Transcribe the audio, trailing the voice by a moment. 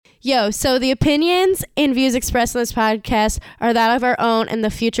Yo, so the opinions and views expressed in this podcast are that of our own and the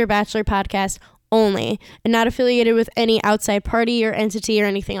Future Bachelor podcast only, and not affiliated with any outside party or entity or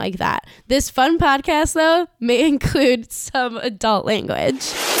anything like that. This fun podcast, though, may include some adult language.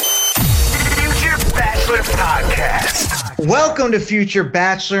 Future Bachelor Podcast. Welcome to Future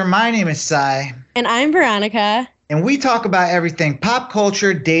Bachelor. My name is Sai. And I'm Veronica. And we talk about everything pop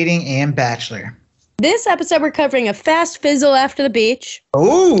culture, dating, and Bachelor. This episode, we're covering a fast fizzle after the beach.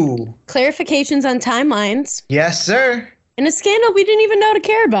 Ooh. Clarifications on timelines. Yes, sir. And a scandal we didn't even know to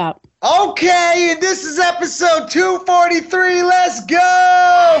care about. Okay, and this is episode 243. Let's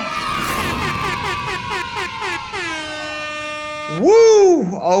go!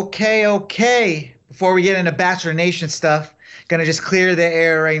 Woo! Okay. Before we get into Bachelor Nation stuff, gonna just clear the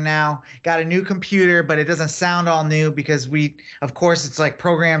air right now. Got a new computer, but it doesn't sound all new because of course, it's like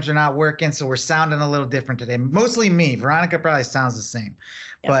programs are not working, so we're sounding a little different today. Mostly me. Veronica probably sounds the same.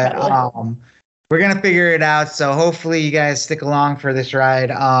 Yeah, but we're gonna figure it out. So hopefully you guys stick along for this ride.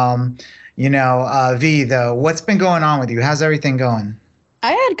 V though, what's been going on with you? How's everything going?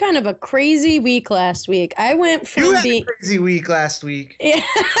 I had kind of a crazy week last week. I went from You had a crazy week last week. Yeah.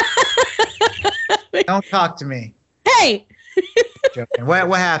 Don't talk to me. Hey. Joking.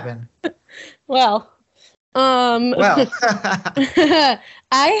 What happened? Well, I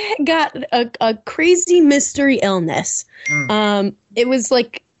got a crazy mystery illness. It was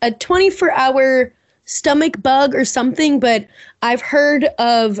like a 24-hour stomach bug or something, but I've heard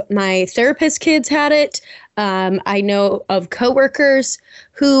of my therapist kids had it. I know of coworkers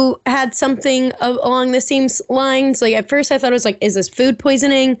who had something along the same lines. Like at first I thought it was like, is this food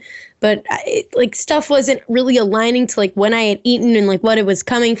poisoning? But stuff wasn't really aligning to like when I had eaten and like what it was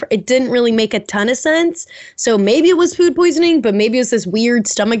coming from. It didn't really make a ton of sense. So maybe it was food poisoning, but maybe it was this weird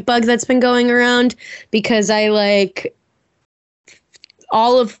stomach bug that's been going around because I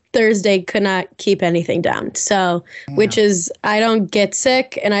all of Thursday could not keep anything down. So, which is, I don't get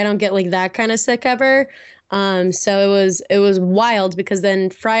sick and I don't get like that kind of sick ever. So it was wild because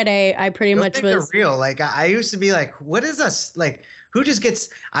then Friday I pretty much was real. Like I used to be like, what is us like? Who just gets?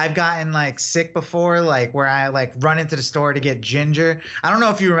 I've gotten like sick before, like where I like run into the store to get ginger. I don't know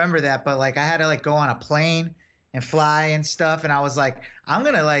if you remember that, but like I had to like go on a plane and fly and stuff, and I was like, I'm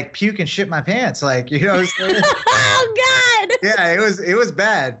gonna like puke and shit my pants, like Oh God! Yeah, it was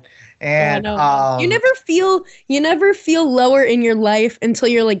bad. And you never feel lower in your life until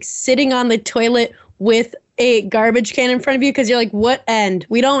you're like sitting on the toilet with a garbage can in front of you because you're like, what end?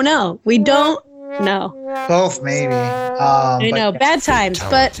 We don't know. We don't know. Both maybe. I know, bad times.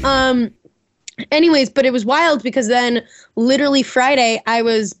 But anyways, but it was wild because then literally Friday I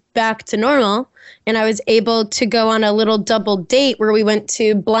was back to normal and I was able to go on a little double date where we went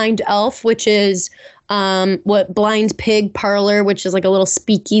to Blind Elf, which is Blind Pig Parlor, which is like a little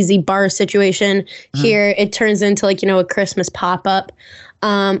speakeasy bar situation. Here it turns into like, a Christmas pop-up.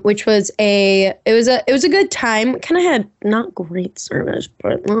 Which was it was a good time. Kind of had not great service,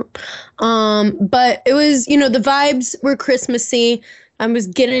 but it was, the vibes were Christmassy. I was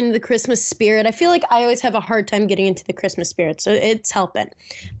getting into the Christmas spirit. I feel like I always have a hard time getting into the Christmas spirit, so it's helping.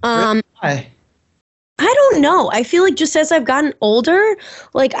 Why? I don't know. I feel like just as I've gotten older,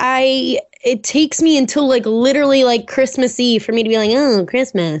 like it takes me until like literally like Christmas Eve for me to be like, oh,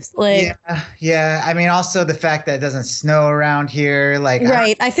 Christmas. Like yeah. I mean, also the fact that it doesn't snow around here, like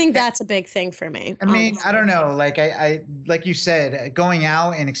right. I think that's a big thing for me. I mean, honestly. I don't know. Like I like you said, going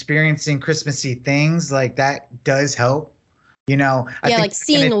out and experiencing Christmassy things like that does help. I think like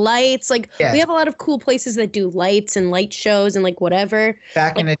seeing lights. Like we have a lot of cool places that do lights and light shows and like whatever.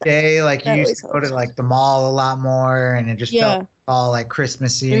 Back in the day, like you used to go to like the mall a lot more, and it just felt all like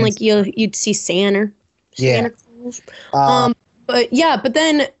Christmassy. And like you'd see Santa. Claus. But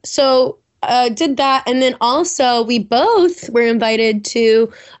then so did that, and then also we both were invited to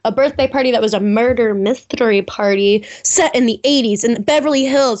a birthday party that was a murder mystery party set in the 80s in Beverly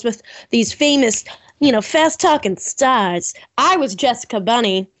Hills with these famous fast-talking stars. I was Jessica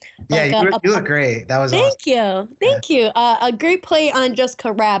Bunny. Yeah, you look great. That was awesome. Thank you. A great play on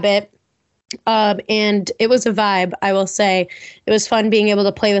Jessica Rabbit. And it was a vibe, I will say. It was fun being able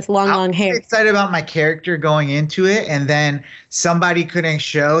to play with long hair. I was excited about my character going into it, and then somebody couldn't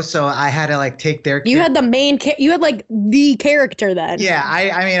show, so I had to like take their. You had the main. You had like the character then. Yeah,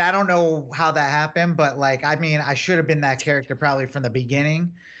 I mean, I don't know how that happened, but like, I mean, I should have been that character probably from the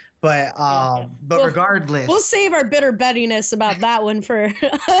beginning. But regardless, we'll save our bitter bettiness about that one for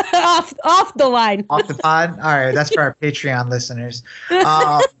off the line. Off the pod. All right, that's for our Patreon listeners.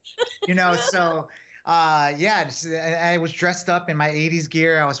 So Yeah, I was dressed up in my 80s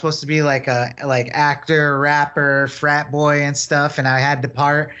gear. I was supposed to be like a actor, rapper, frat boy and stuff, and I had the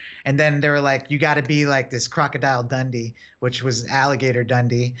part. And then they were like, you got to be like this Crocodile Dundee, which was Alligator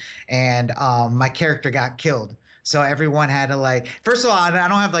Dundee, and my character got killed. So everyone had to like. First of all, I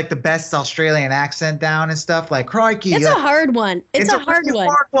don't have like the best Australian accent down and stuff. Like crikey, It's a hard one. It's a hard really one.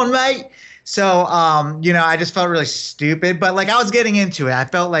 hard one, mate. So, I just felt really stupid, but like I was getting into it. I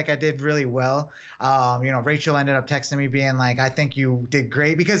felt like I did really well. Rachel ended up texting me being like, I think you did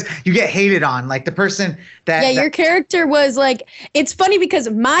great because you get hated on. Like the person that. Yeah, your character was like, it's funny because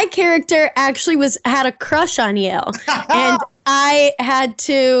my character actually had a crush on you. And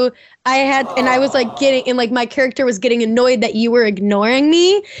I was like my character was getting annoyed that you were ignoring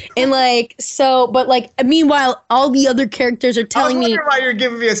me. And like, so, but like, meanwhile, all the other characters are telling me. I was wondering why you're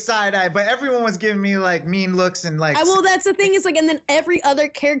giving me a side eye, but everyone was giving me like mean looks and like. Well, that's the thing is like, and then every other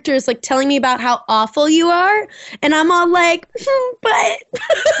character is like telling me about how awful you are. And I'm all like, but.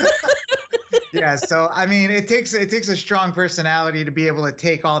 Yeah. So, I mean, it takes a strong personality to be able to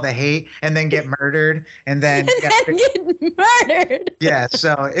take all the hate and then get murdered and then. Get murdered. Yeah.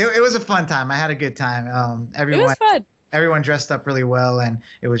 So it was a fun time. I had a good time. It was fun. Everyone dressed up really well, and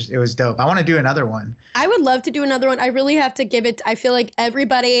it was dope. I want to do another one. I would love to do another one. I really have to give it. I feel like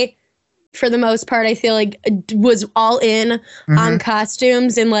everybody, for the most part, I feel like was all in on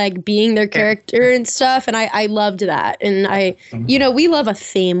costumes and like being their character and stuff. And I loved that. And we love a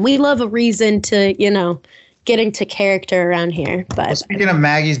theme. We love a reason to, get into character around here. But well, speaking of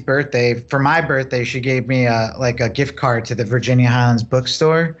Maggie's birthday, for my birthday, she gave me a gift card to the Virginia Highlands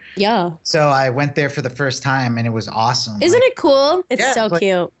bookstore. Yeah. So I went there for the first time, and it was awesome. Isn't it cool? It's so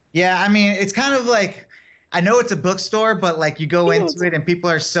cute. Yeah, I mean, it's kind of like, I know it's a bookstore, but like you go into it and people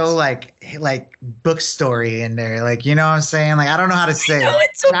are so like bookstory in there. Like, you know what I'm saying? Like, I don't know how to say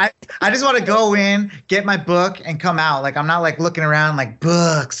it. I just want to go in, get my book and come out. Like, I'm not like looking around like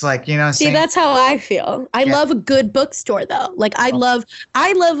books, like, you know what I'm saying? See, that's how I feel. I love a good bookstore though. Like I love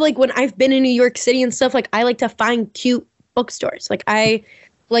like when I've been in New York City and stuff, like I like to find cute bookstores.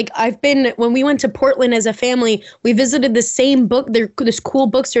 When we went to Portland as a family, we visited the same this cool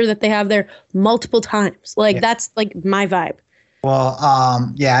bookstore that they have there multiple times. Like that's like my vibe. Well,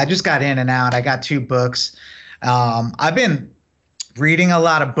 I just got in and out. I got 2 books. I've been reading a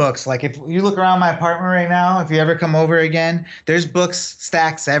lot of books. Like if you look around my apartment right now, if you ever come over again, there's books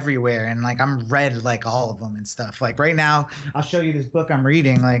stacks everywhere. And like I'm read like all of them and stuff. Like right now, I'll show you this book I'm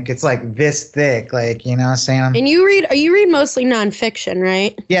reading. Like it's like this thick, like, you know what I'm saying? And you read mostly nonfiction,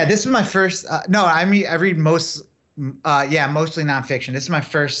 right? Yeah, this is my first, I read mostly nonfiction. This is my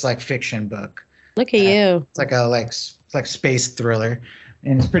first like fiction book. Look at you. It's like a space thriller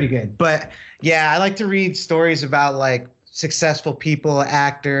and it's pretty good. But yeah, I like to read stories about like successful people,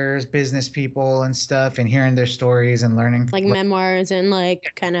 actors, business people and stuff, and hearing their stories and learning like memoirs and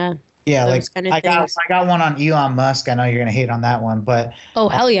like kind of I got one on Elon Musk. I know you're gonna hate on that one, but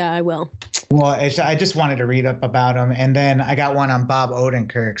hell yeah, I will. Well, I just wanted to read up about him, and then I got one on Bob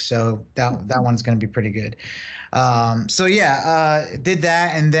Odenkirk, so that one's gonna be pretty good. Did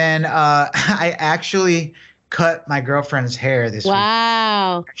that, and then I actually cut my girlfriend's hair this week.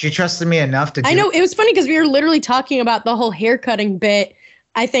 Wow. She trusted me enough to do I know. It was funny because we were literally talking about the whole hair cutting bit,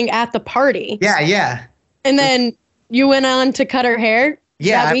 I think, at the party. Yeah. And then you went on to cut her hair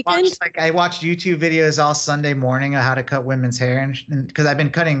that weekend? I watched YouTube videos all Sunday morning of how to cut women's hair. And because I've been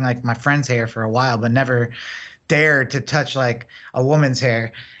cutting like my friend's hair for a while, but never dared to touch like a woman's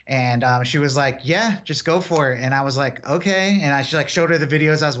hair. And she was like, yeah, just go for it. And I was like, okay. And I showed her the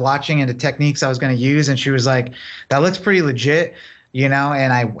videos I was watching and the techniques I was going to use. And she was like, that looks pretty legit, and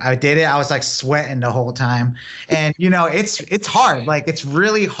I did it. I was like sweating the whole time. And, it's hard. Like, it's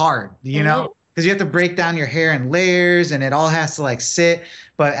really hard, because you have to break down your hair in layers and it all has to like sit.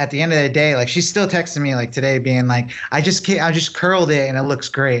 But at the end of the day, like she's still texting me like today being like, I just curled it and it looks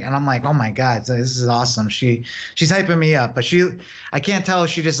great. And I'm like, oh my God, so this is awesome. She's hyping me up, but I can't tell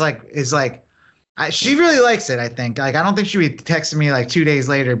if she just like is like, she really likes it, I think. Like, I don't think she would be texting me like 2 days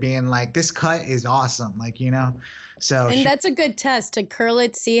later being like, this cut is awesome. Like, so. And that's a good test to curl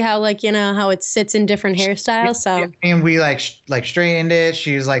it, see how how it sits in different hairstyles. So. And we like straightened it.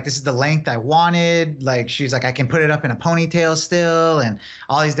 She was like, this is the length I wanted. Like, she's like, I can put it up in a ponytail still and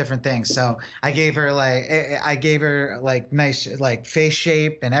all these different things. So I gave her like nice like face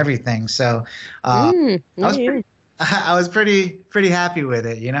shape and everything. So I was pretty happy with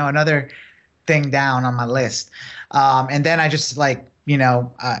it. Another thing down on my list. And then I just like,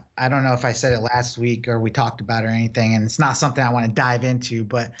 I don't know if I said it last week or we talked about it or anything, and it's not something I want to dive into,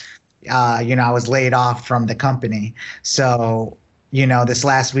 but, I was laid off from the company. So this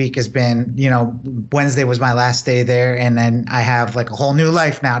last week has been, Wednesday was my last day there, and then I have like a whole new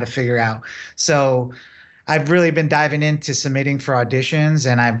life now to figure out. So I've really been diving into submitting for auditions,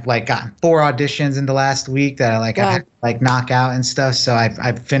 and I've like gotten 4 auditions in the last week that I had to like knock out and stuff. So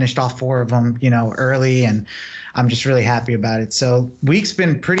I've finished all 4 of them, early, and I'm just really happy about it. So week's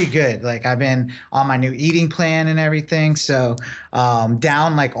been pretty good. Like I've been on my new eating plan and everything. So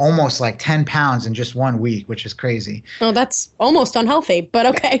down like almost like 10 pounds in just 1 week, which is crazy. Oh, that's almost unhealthy, but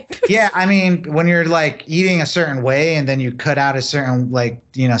okay. Yeah, I mean, when you're like eating a certain way and then you cut out a certain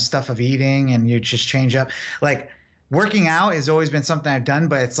stuff of eating and you just change up. Like working out has always been something I've done,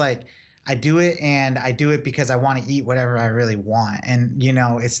 but it's like I do it because I want to eat whatever I really want. And,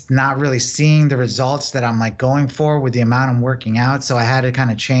 it's not really seeing the results that I'm like going for with the amount I'm working out. So I had to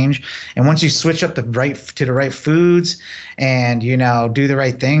kind of change. And once you switch up to the right foods and, do the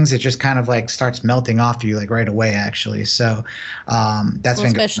right things, it just kind of like starts melting off you like right away, actually. So that's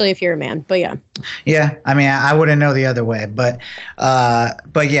been especially good. If you're a man, but yeah. Yeah. I mean, I wouldn't know the other way, but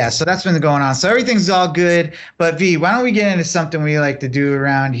yeah, so that's been going on. So everything's all good. But V, why don't we get into something we like to do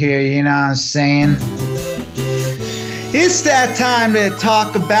around here? You know what I'm saying? It's that time to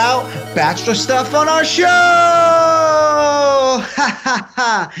talk about Bachelor stuff on our show!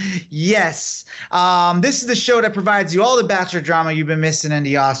 Yes. This is the show that provides you all the Bachelor drama you've been missing in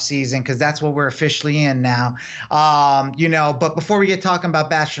the off season, because that's what we're officially in now. But before we get talking about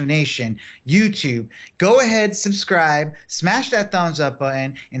Bachelor Nation, YouTube, go ahead, subscribe, smash that thumbs up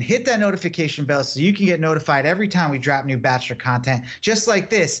button, and hit that notification bell so you can get notified every time we drop new Bachelor content, just like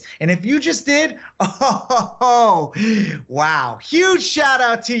this. And if you just did, wow, huge shout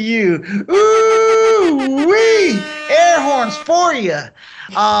out to you. Ooh wee, air horns for you.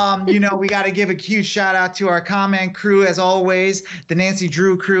 We got to give a huge shout out to our comment crew, as always, the Nancy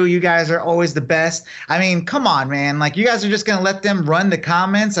Drew crew. You guys are always the best. I mean, come on, man. Like, you guys are just going to let them run the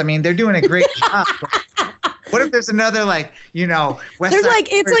comments? I mean, they're doing a great job. What if there's another, West Side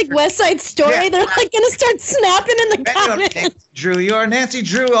it's like West Side Story. Yeah. They're like going to start snapping in the comments. Nancy Drew, you're Nancy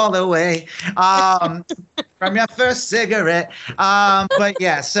Drew all the way. From your first cigarette. But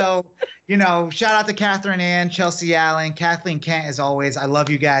yeah, so, shout out to Catherine Ann, Chelsea Allen, Kathleen Kent, as always. I love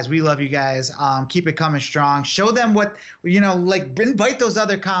you guys. We love you guys. Keep it coming strong. Show them what, invite those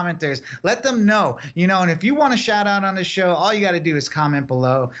other commenters. Let them know, and if you want a shout out on the show, all you got to do is comment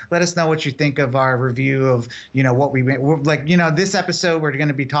below. Let us know what you think of our review of, what this episode, we're going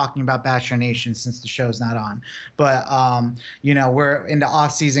to be talking about Bachelor Nation since the show's not on. But, we're in the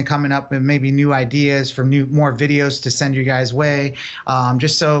off season coming up with maybe new ideas for more videos to send you guys way,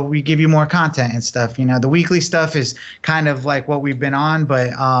 just so we give you more content and stuff. The weekly stuff is kind of like what we've been on, but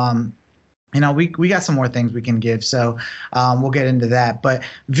we got some more things we can give, so we'll get into that. But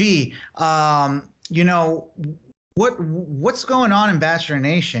V, what's going on in Bachelor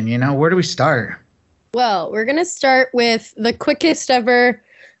Nation? Where do we start? Well, we're gonna start with the quickest ever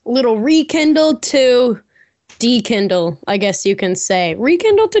little rekindle to dekindle, I guess you can say.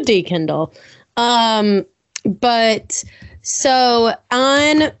 Rekindle to dekindle. But so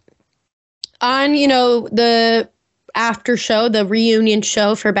on the after show, the reunion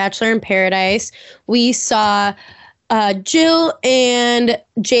show for Bachelor in Paradise, we saw Jill and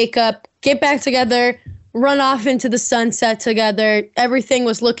Jacob get back together, run off into the sunset together. Everything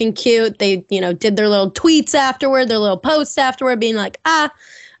was looking cute. They, did their little tweets afterward, their little posts afterward, being like, and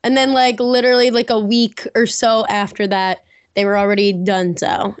then literally a week or so after that, they were already done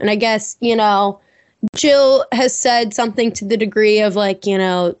so. And I guess, Jill has said something to the degree of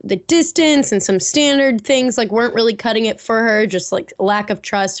the distance and some standard things weren't really cutting it for her, just lack of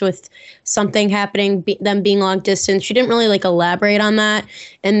trust with something happening, them being long distance. She didn't really elaborate on that.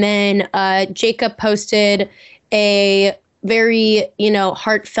 And then Jacob posted a very,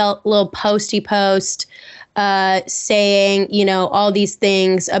 heartfelt little posty post saying, all these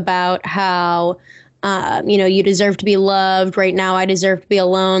things about how you deserve to be loved. Right now, I deserve to be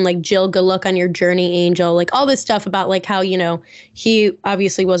alone. Jill, good luck on your journey, angel. All this stuff about how, he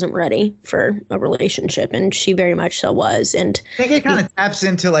obviously wasn't ready for a relationship, and she very much so was. And I think it kind of taps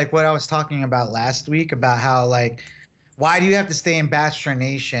into what I was talking about last week about how why do you have to stay in Bachelor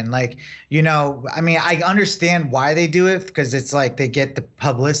Nation? I mean, I understand why they do it, because it's they get the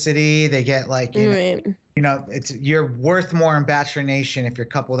publicity, they get it's you're worth more in Bachelor Nation if you're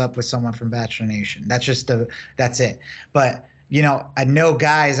coupled up with someone from Bachelor Nation. That's it. But I know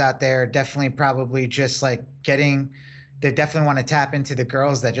guys out there definitely probably just they definitely want to tap into the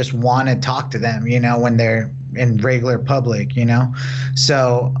girls that just want to talk to them, when they're in regular public,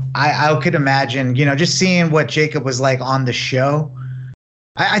 So I could imagine, just seeing what Jacob was like on the show,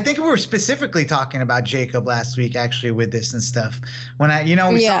 I think we were specifically talking about Jacob last week, actually, with this and stuff. When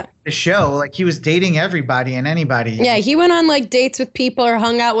we saw the show, like he was dating everybody and anybody. Yeah, he went on like dates with people or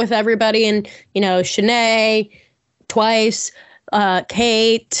hung out with everybody, and Shanae twice,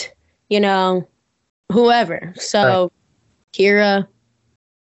 Kate, whoever. So right. Kira,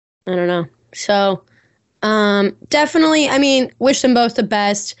 I don't know. So definitely, I mean, wish them both the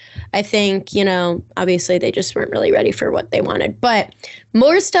best. I think, obviously they just weren't really ready for what they wanted. But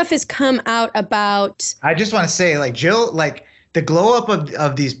more stuff has come out about... I just want to say, like, Jill, like, the glow up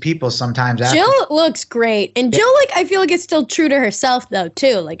of these people sometimes. Jill looks great. And Jill, like, I feel like is still true to herself, though,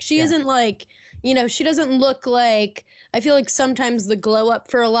 too. Like, she isn't, like, she doesn't look like... I feel like sometimes the glow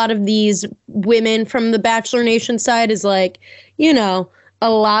up for a lot of these women from the Bachelor Nation side is, like, a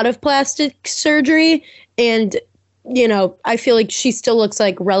lot of plastic surgery. And, I feel like she still looks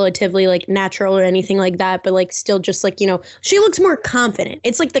like relatively like natural or anything like that, but like still just like, she looks more confident.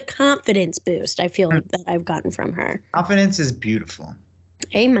 It's like the confidence boost I feel like that I've gotten from her. Confidence is beautiful.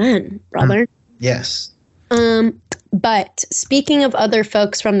 Amen, brother. Yes. But speaking of other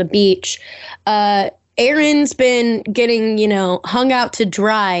folks from the beach, Aaron's been getting, hung out to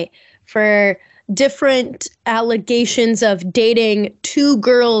dry for different allegations of dating two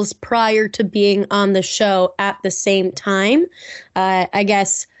girls prior to being on the show at the same time. I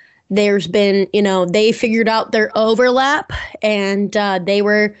guess there's been, they figured out their overlap and they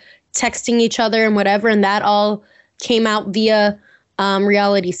were texting each other and whatever. And that all came out via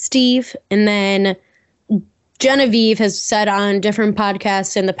Reality Steve. And then Genevieve has said on different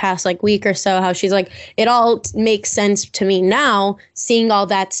podcasts in the past like week or so how she's like, it all makes sense to me now, seeing all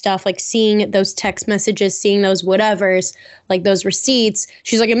that stuff, like seeing those text messages, seeing those whatevers, like those receipts.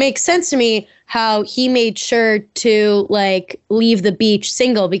 She's like, it makes sense to me how he made sure to like leave the beach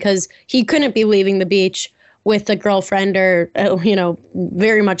single because he couldn't be leaving the beach with a girlfriend or,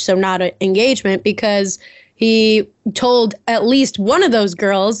 very much so not an engagement because he told at least one of those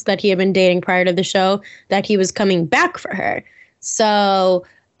girls that he had been dating prior to the show that he was coming back for her. So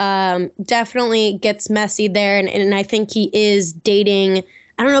definitely gets messy there. And I think he is dating,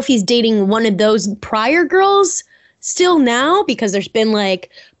 I don't know if he's dating one of those prior girls still now, because there's been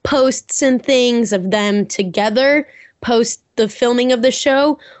like posts and things of them together post the filming of the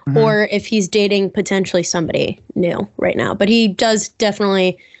show, or if he's dating potentially somebody new right now. But he does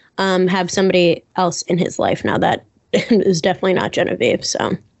definitely have somebody else in his life now that is definitely not Genevieve.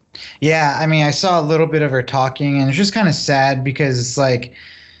 So, yeah, I mean, I saw a little bit of her talking, and it's just kind of sad because it's like,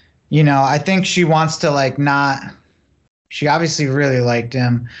 I think she wants to like not. She obviously really liked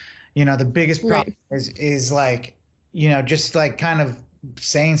him. The biggest problem is like, just like kind of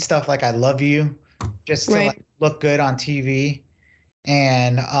saying stuff like "I love you," just to like look good on TV.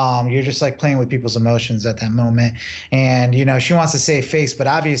 And you're just like playing with people's emotions at that moment. And, she wants to save face, but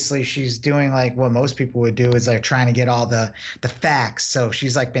obviously she's doing like what most people would do is like trying to get all the facts. So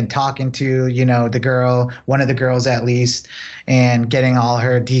she's like been talking to, the girl, one of the girls at least, and getting all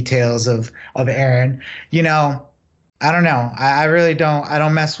her details of Aaron. I don't know. I really don't. I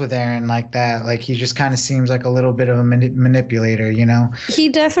don't mess with Aaron like that. Like he just kind of seems like a little bit of a manipulator, He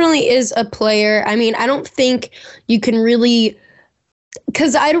definitely is a player. I mean, I don't think you can really...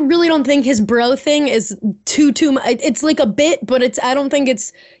 Because I really don't think his bro thing is too much. It's like a bit, but I don't think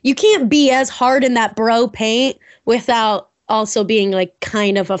it's, you can't be as hard in that bro paint without also being like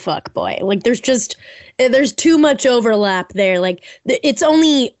kind of a fuck boy. Like there's too much overlap there. Like it's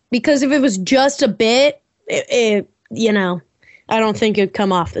only because if it was just a bit, I don't think it'd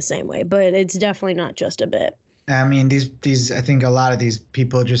come off the same way, but it's definitely not just a bit. I mean, these, I think a lot of these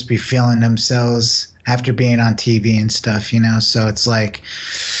people just be feeling themselves after being on TV and stuff, so it's like,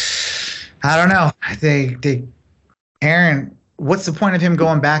 I don't know. Aaron, what's the point of him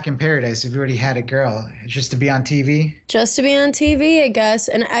going back in Paradise if he already had a girl? Just to be on TV? Just to be on TV, I guess.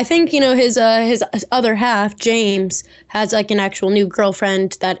 And I think, his other half, James, has like an actual new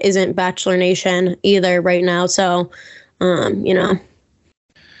girlfriend that isn't Bachelor Nation either right now. So, Well,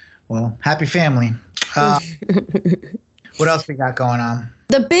 happy family. What else we got going on?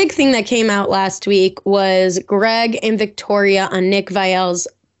 The big thing that came out last week was Greg and Victoria on Nick Viall's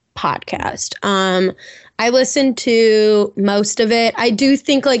podcast. I listened to most of it. I do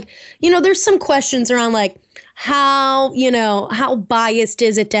think there's some questions around like how biased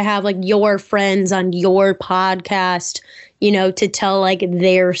is it to have like your friends on your podcast, to tell like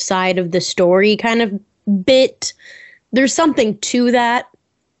their side of the story kind of bit. There's something to that.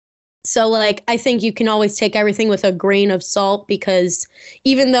 So, like, I think you can always take everything with a grain of salt because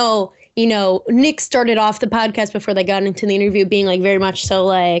even though Nick started off the podcast before they got into the interview being like very much so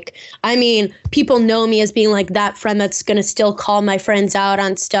like, I mean, people know me as being like that friend that's going to still call my friends out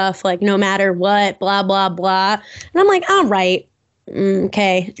on stuff like no matter what, blah, blah, blah. And I'm like, all right.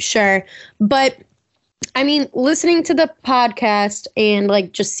 Okay, sure. But I mean, listening to the podcast and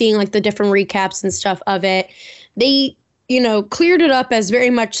like just seeing like the different recaps and stuff of it, they, cleared it up as very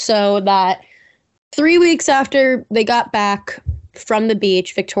much so that 3 weeks after they got back from the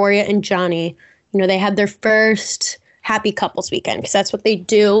beach, Victoria and Johnny, they had their first happy couples weekend, because that's what they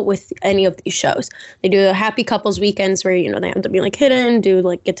do with any of these shows. They do a happy couples weekends where, they have to be like hidden,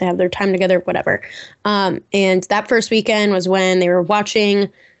 get to have their time together, whatever. And that first weekend was when they were watching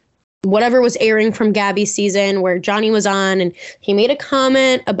whatever was airing from Gabby's season, where Johnny was on, and he made a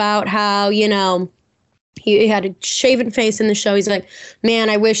comment about how, he had a shaven face in the show. He's like,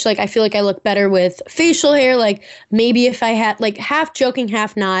 man, I wish, I feel like I look better with facial hair. Like, maybe if I had, half joking,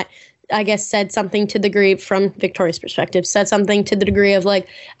 half not, I guess said something to the degree, from Victoria's perspective, said something to the degree of,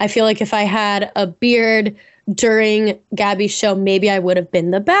 I feel like if I had a beard during Gabby's show, maybe I would have been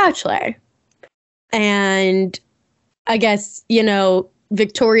the Bachelor. And I guess,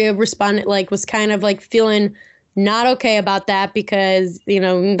 Victoria responded, was kind of, feeling not okay about that because,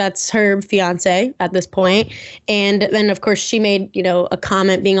 that's her fiance at this point. And then, of course, she made, a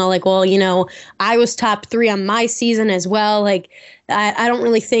comment being all like, well, I was top 3 on my season as well. I don't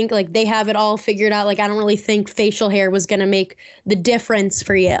really think, they have it all figured out. I don't really think facial hair was going to make the difference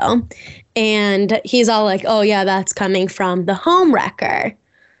for you. And he's all like, oh, yeah, that's coming from the home wrecker.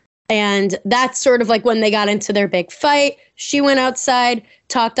 And that's sort of when they got into their big fight. She went outside,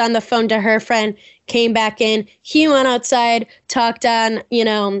 talked on the phone to her friend, came back in. He went outside, talked on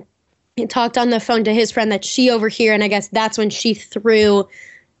the phone to his friend that she over here. And I guess that's when she threw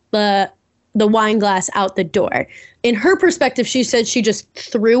the wine glass out the door. In her perspective, she said she just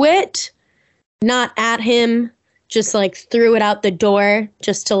threw it, not at him, just threw it out the door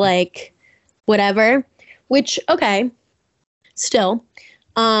just to whatever, which, okay, still.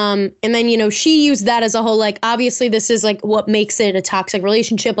 And then, she used that as a whole, obviously this is what makes it a toxic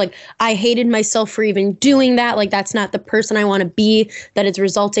relationship. I hated myself for even doing that. That's not the person I want to be, that it's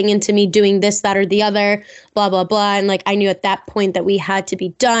resulting into me doing this, that, or the other, blah, blah, blah. And I knew at that point that we had to be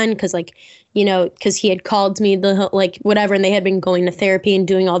done because because he had called me whatever, and they had been going to therapy and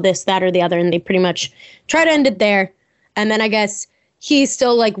doing all this, that, or the other. And they pretty much tried to end it there. And then I guess he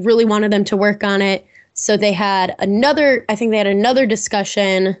still really wanted them to work on it. So they had another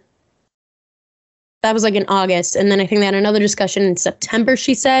discussion. That was in August. And then I think they had another discussion in September,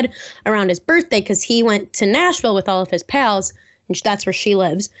 she said, around his birthday, because he went to Nashville with all of his pals, and that's where she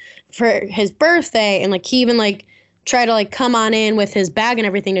lives, for his birthday. And he even tried to come on in with his bag and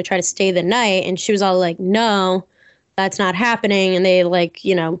everything to try to stay the night. And she was all like, no, that's not happening. And they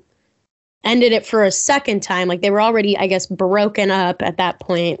ended it for a second time. They were already, I guess, broken up at that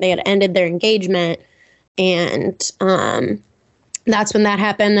point. They had ended their engagement. And that's when that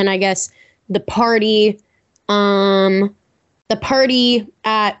happened. Then I guess the party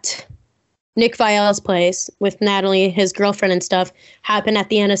at Nick Viall's place with Natalie, his girlfriend and stuff, happened at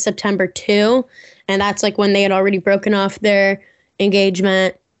the end of September too. And that's when they had already broken off their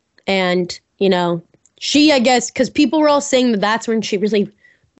engagement. And, she, I guess, because people were all saying that that's when she really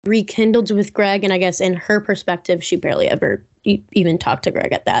rekindled with Greg. And I guess in her perspective, she barely ever even talked to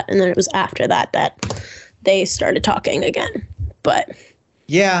Greg at that. And then it was after that they started talking again. But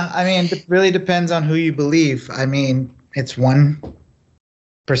yeah, I mean, it really depends on who you believe. I mean, it's one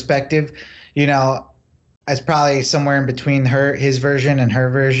perspective, it's probably somewhere in between his version and her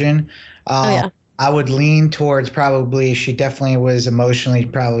version. Yeah. I would lean towards probably she definitely was emotionally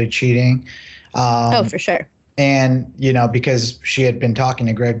probably cheating. For sure. And, because she had been talking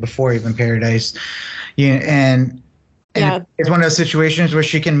to Greg before even Paradise, and yeah. It's one of those situations where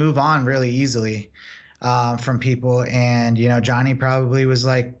she can move on really easily from people. And, Johnny probably was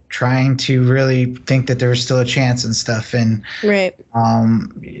trying to really think that there was still a chance and stuff. And right.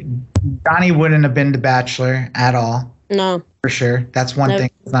 Johnny wouldn't have been the Bachelor at all. No. For sure. That's one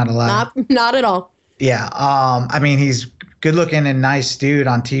thing that's not allowed. Not at all. Yeah. I mean, he's good looking and nice dude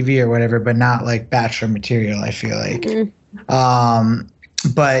on TV or whatever, but not Bachelor material, I feel like. Mm-hmm.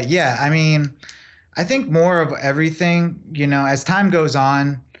 But yeah, I mean, I think more of everything, as time goes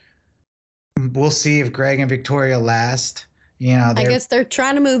on, we'll see if Greg and Victoria last. I guess they're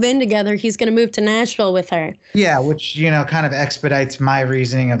trying to move in together. He's going to move to Nashville with her. Yeah, which, kind of expedites my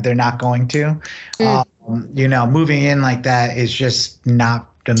reasoning of they're not going to. Moving in like that is just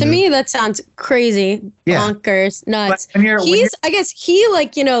not To me, that sounds crazy, bonkers, nuts. I guess he,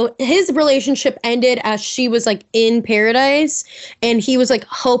 like, you know, his relationship ended as she was, like, in paradise, and he was, like,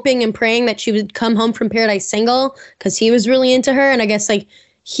 hoping and praying that she would come home from paradise single because he was really into her. And I guess, like,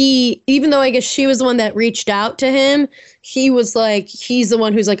 even though I guess she was the one that reached out to him, he was, like, he's the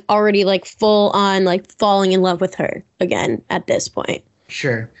one who's, like, already, like, full on, like, falling in love with her again at this point.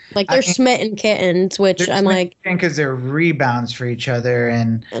 Sure. Like, they're smitten kittens, which I'm like... Because they're rebounds for each other,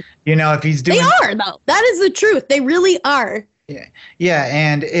 and, you know, if he's doing... They are, though. That is the truth. They really are. Yeah, yeah,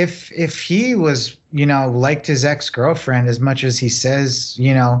 and if he was, you know, liked his ex-girlfriend as much as he says,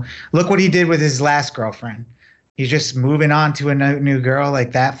 you know, look what he did with his last girlfriend. He's just moving on to a new girl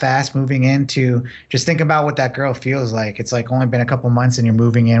like that fast, moving into... Just think about what that girl feels like. It's like only been a couple months and you're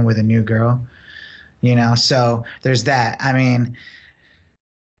moving in with a new girl, you know? So there's that. I mean...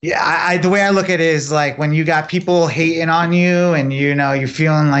 Yeah, the way I look at it is like when you got people hating on you and, you know, you're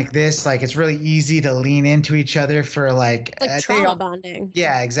feeling like this, like it's really easy to lean into each other for like trauma bonding.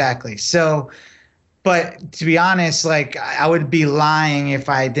 Yeah, exactly. So, but to be honest, like I would be lying if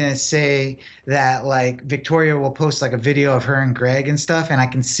I didn't say that like Victoria will post like a video of her and Greg and stuff, and I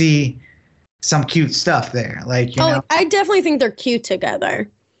can see some cute stuff there. Like, you know, I definitely think they're cute together.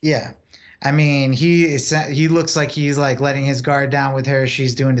 Yeah. I mean, he looks like he's like letting his guard down with her.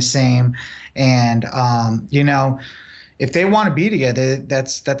 She's doing the same. And, you know, if they want to be together,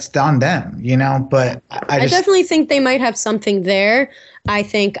 that's on them, you know, but I definitely think they might have something there. I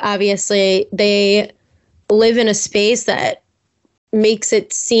think obviously they live in a space that makes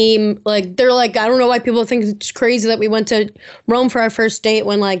it seem like they're like, I don't know why people think it's crazy that we went to Rome for our first date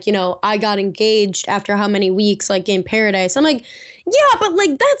when, like, you know, I got engaged after how many weeks, like in paradise. I'm like, yeah, but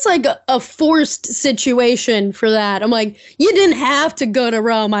like that's like a forced situation for that. I'm like, you didn't have to go to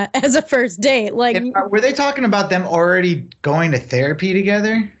Rome as a first date. Like, were they talking about them already going to therapy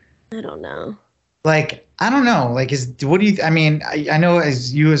together? I don't know. Like, I don't know. Like, I mean, I know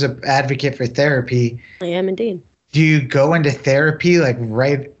as you as an advocate for therapy. I am indeed. Do you go into therapy like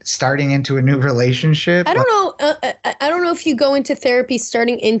right starting into a new relationship? I don't know. I don't know if you go into therapy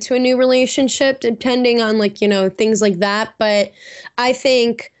starting into a new relationship, depending on like, you know, things like that. But I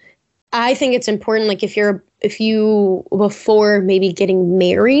think it's important. Like if you before maybe getting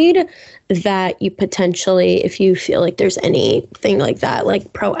married, that you potentially, if you feel like there's anything like that,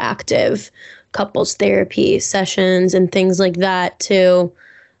 like proactive couples therapy sessions and things like that to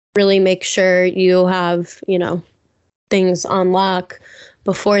really make sure you have, you know, things on lock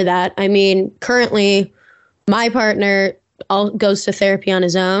before that. I mean, currently my partner goes to therapy on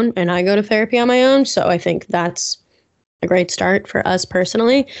his own and I go to therapy on my own. So I think that's a great start for us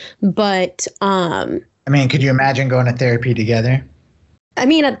personally. But, I mean, could you imagine going to therapy together? I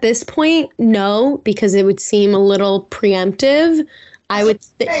mean, at this point, no, because it would seem a little preemptive. I would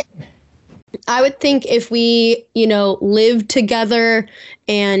think if we, you know, lived together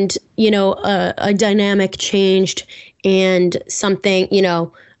and, you know, a dynamic changed and something, you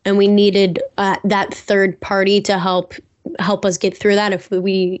know, and we needed that third party to help us get through that. If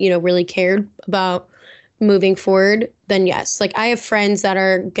we, you know, really cared about moving forward, then yes. Like I have friends that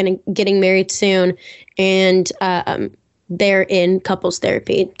are getting married soon, and they're in couples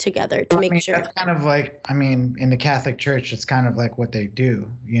therapy together to make sure. That's kind of like, I mean, in the Catholic Church, it's kind of like what they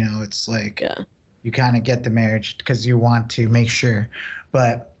do. You know, it's like you kind of get the marriage because you want to make sure.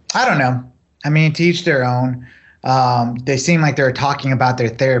 But I don't know. I mean, to each their own. They seem like they're talking about their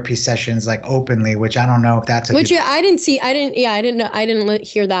therapy sessions like openly, which I don't know if that's I didn't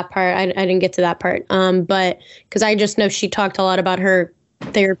hear that part. I didn't get to that part. But because I just know she talked a lot about her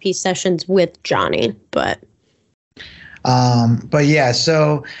therapy sessions with Johnny, but yeah,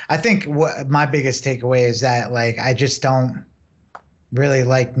 so I think what my biggest takeaway is that like I just don't really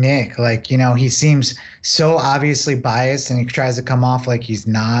like Nick. Like, you know, he seems so obviously biased and he tries to come off like he's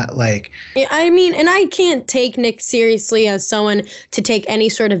not. Like, I mean, and I can't take Nick seriously as someone to take any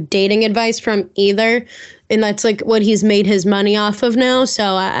sort of dating advice from either, and that's like what he's made his money off of now.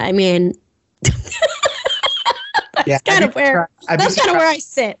 So I mean that's kind of where I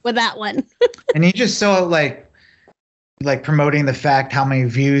sit with that one. And he just so like promoting the fact how many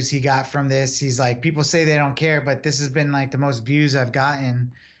views he got from this. He's like, people say they don't care, but this has been like the most views I've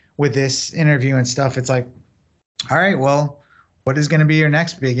gotten with this interview and stuff. It's like, all right, well, what is going to be your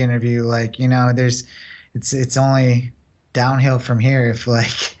next big interview? Like, you know, it's only downhill from here. If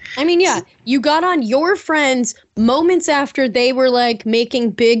like, I mean, yeah, you got on your friends moments after they were like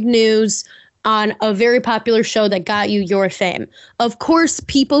making big news on a very popular show that got you your fame. Of course,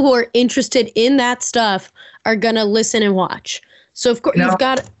 people who are interested in that stuff are going to listen and watch. So of course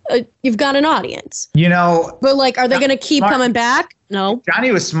you've got an audience. You know, But like, are they going to keep coming back? No.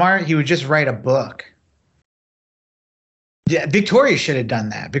 Johnny was smart. He would just write a book. Yeah, Victoria should have done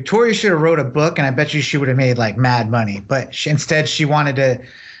that. Victoria should have wrote a book, and I bet you she would have made like mad money. But instead, she wanted to,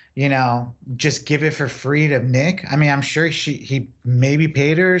 you know, just give it for free to Nick. I mean, I'm sure he maybe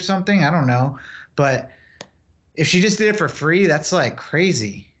paid her or something. I don't know, but if she just did it for free, that's like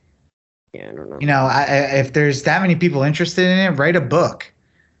crazy. Yeah, I don't know. You know, if there's that many people interested in it, write a book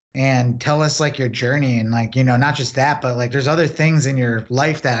and tell us like your journey, and like, you know, not just that, but like there's other things in your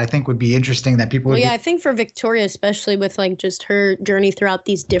life that I think would be interesting that people would. Well, yeah, I think for Victoria, especially with like just her journey throughout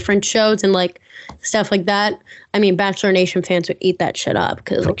these different shows and like stuff like that. I mean, Bachelor Nation fans would eat that shit up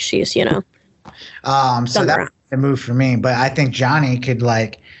because like she's, you know. So that's a move for me, but I think Johnny could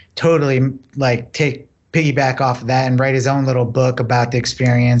like totally like piggyback off of that and write his own little book about the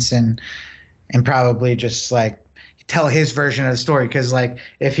experience and probably just like tell his version of the story, because like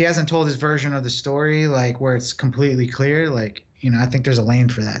if he hasn't told his version of the story like where it's completely clear, like, you know, I think there's a lane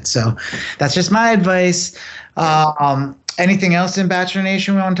for that. So that's just my advice. Anything else in Bachelor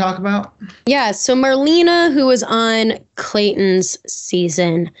Nation we want to talk about? Yeah, so Marlena, who was on Clayton's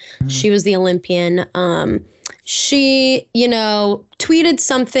season, she was the Olympian. She, you know, tweeted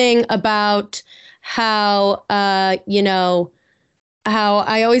something about how you know, how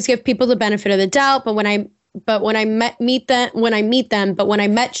I always give people the benefit of the doubt, but when I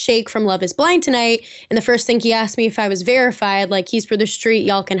met Shake from Love Is Blind tonight, and the first thing he asked me if I was verified, like, he's for the street,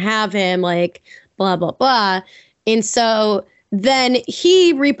 y'all can have him, like, blah, blah, blah. And so then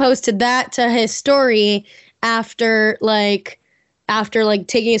he reposted that to his story after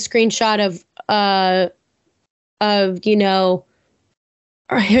taking a screenshot of, you know,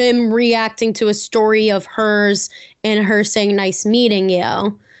 him reacting to a story of hers and her saying, nice meeting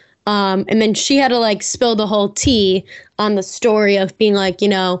you. And then she had to like spill the whole tea on the story of being like, you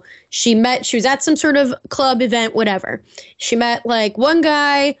know, she was at some sort of club event, whatever. She met like one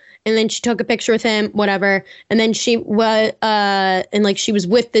guy and then she took a picture with him, whatever. And then she was, and like she was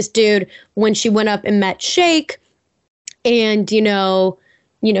with this dude when she went up and met Shake. And, you know,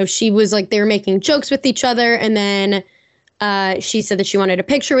 she was like, they were making jokes with each other. And then she said that she wanted a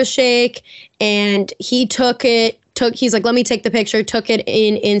picture with Shake, and he he's like, let me take the picture, took it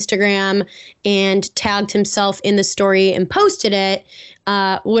in Instagram and tagged himself in the story and posted it,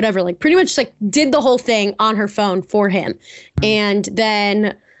 whatever, like pretty much like did the whole thing on her phone for him. And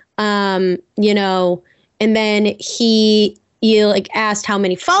then, you know, and then he like asked how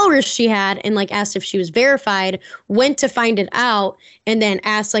many followers she had and like asked if she was verified, went to find it out, and then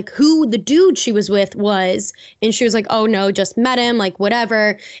asked like who the dude she was with was. And she was like, oh no, just met him, like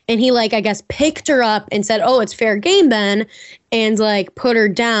whatever. And he like, I guess picked her up and said, oh, it's fair game then, and like put her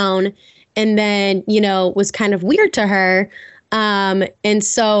down, and then, you know, was kind of weird to her. And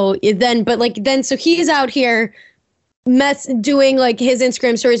so then, so he's out here doing like his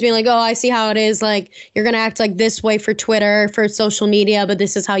Instagram stories being like, oh, I see how it is, like you're gonna act like this way for Twitter, for social media, but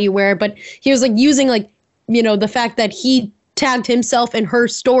this is how you wear it. But he was like using like, you know, the fact that he tagged himself in her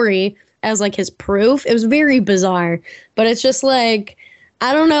story as like his proof. It was very bizarre, but it's just like,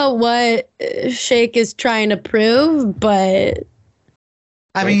 I don't know what Shake is trying to prove, but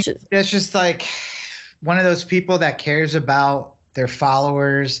I mean, it's just like one of those people that cares about their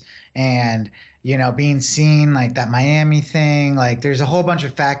followers and, you know, being seen, like that Miami thing. Like there's a whole bunch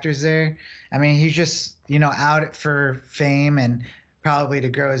of factors there. I mean, he's just, you know, out for fame and probably to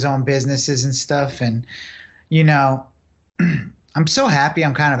grow his own businesses and stuff. And, you know, I'm so happy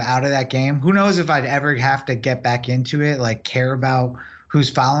I'm kind of out of that game. Who knows if I'd ever have to get back into it, like care about who's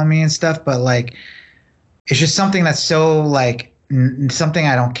following me and stuff. But like, it's just something that's so like something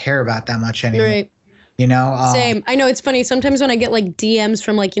I don't care about that much anymore. Right. You know, same. I know it's funny. Sometimes when I get like DMs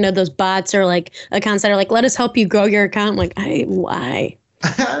from like, you know, those bots or like accounts that are like, let us help you grow your account. I'm like, why?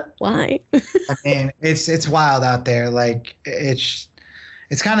 Why? I mean, it's wild out there. Like it's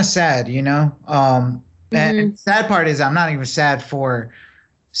kind of sad, you know? And the sad part is I'm not even sad for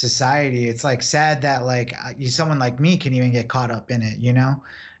society. It's like sad that like someone like me can even get caught up in it, you know?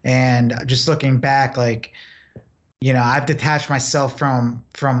 And just looking back, like, you know, I've detached myself from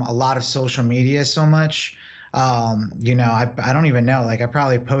a lot of social media so much. You know, I don't even know. Like I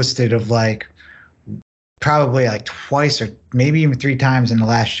probably posted of like probably like twice or maybe even 3 times in the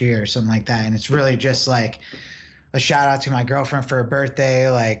last year or something like that. And it's really just like a shout out to my girlfriend for her birthday,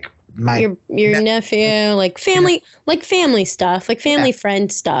 like your nephew, like family stuff, like family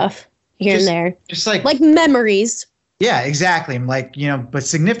friend stuff here and there. Just like memories. Yeah, exactly. Like, you know, but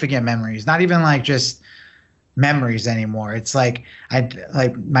significant memories, not even like just memories anymore. It's like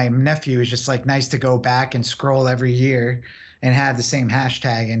my nephew is just like nice to go back and scroll every year and have the same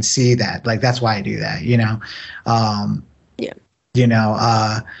hashtag and see that. Like that's why I do that, you know. Yeah. You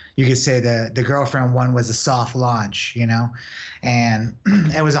know, you could say the girlfriend one was a soft launch, you know, and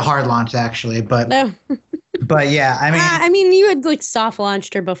it was a hard launch actually, but No. but yeah, I mean, you had like soft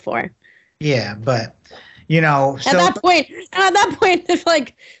launched her before. yeah, but you know, At that point, if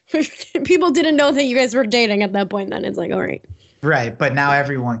like people didn't know that you guys were dating at that point, then it's like, all right. right, but now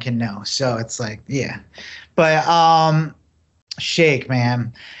everyone can know. So it's like, yeah. But Shake,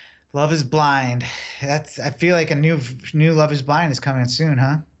 man. Love is Blind. I feel like a new Love is Blind is coming soon,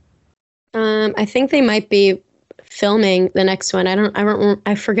 huh? I think they might be filming the next one.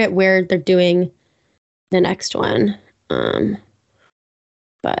 I forget where they're doing the next one.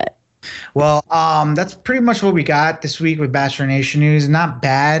 But well, that's pretty much what we got this week with Bachelor Nation news. Not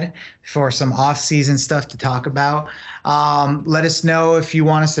bad for some off-season stuff to talk about. Let us know if you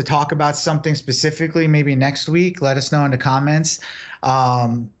want us to talk about something specifically, maybe next week. Let us know in the comments,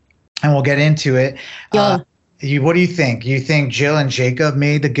 and we'll get into it. Yeah. What do you think? You think Jill and Jacob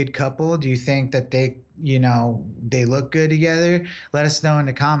made the good couple? Do you think that they look good together? Let us know in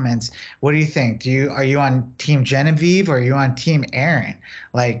the comments. What do you think? Are you on Team Genevieve or are you on Team Aaron?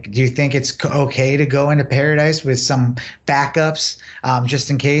 Like, do you think it's okay to go into paradise with some backups, just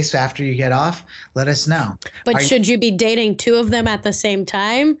in case after you get off? Let us know. But should you be dating two of them at the same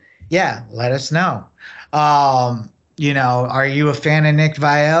time? Yeah, let us know. You know, are you a fan of Nick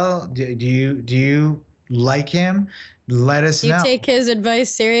Viall? Do you like him? Let us know. You take his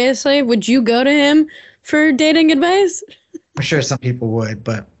advice seriously? Would you go to him for dating advice? I'm sure some people would,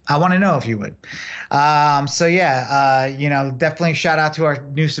 but I want to know if you would. So yeah, you know, definitely shout out to our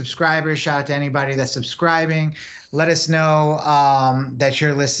new subscribers. Shout out to anybody that's subscribing. Let us know that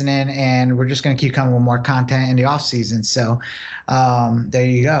you're listening, and we're just going to keep coming with more content in the off season. So there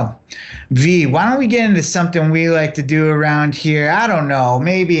you go. V, why don't we get into something we like to do around here? I don't know.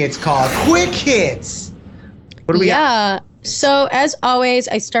 Maybe it's called Quick Hits. What do we got? So as always,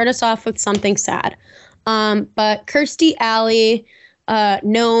 I start us off with something sad. But Kirstie Alley,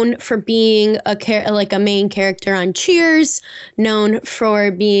 known for being a main character on Cheers, known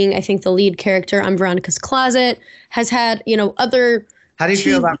for being, I think, the lead character on Veronica's Closet, has had, other. How do you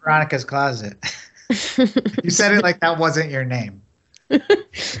feel about Veronica's Closet? You said it like that wasn't your name.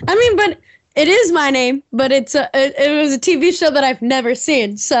 I mean, but it is my name, but it was a TV show that I've never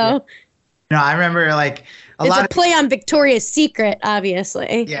seen, so. Yeah. No, I remember like it's a play on Victoria's Secret,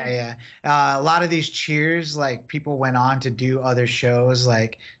 obviously. Yeah. A lot of these Cheers, like people went on to do other shows,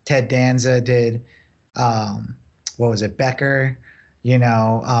 like Ted Danza did. What was it, Becker?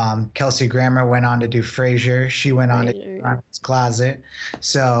 Kelsey Grammer went on to do Frasier. She went on to do Veronica's Closet.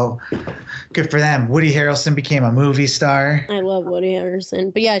 So good for them. Woody Harrelson became a movie star. I love Woody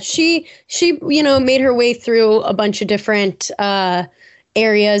Harrelson, but yeah, she made her way through a bunch of different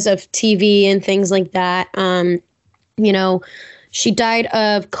areas of TV and things like that. She died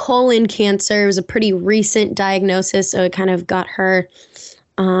of colon cancer. It was a pretty recent diagnosis, so it kind of got her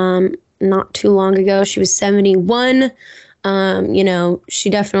not too long ago. She was 71. She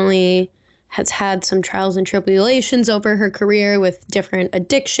definitely has had some trials and tribulations over her career with different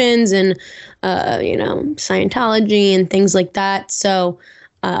addictions and, Scientology and things like that. So,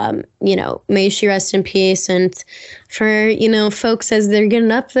 may she rest in peace. And for, folks as they're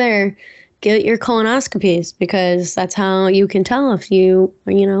getting up there, get your colonoscopies, because that's how you can tell if you,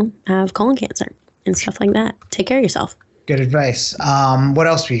 have colon cancer and stuff like that. Take care of yourself. Good advice. What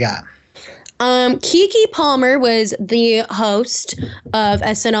else we got? Keke Palmer was the host of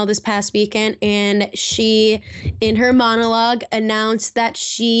SNL this past weekend, and she, in her monologue, announced that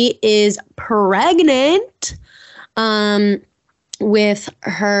she is pregnant, with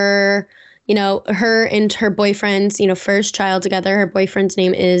her, her and her boyfriend's, first child together. Her boyfriend's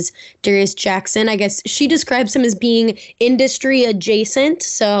name is Darius Jackson. I guess she describes him as being industry adjacent.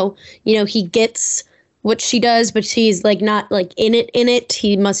 So, he gets what she does, but she's like not like in it.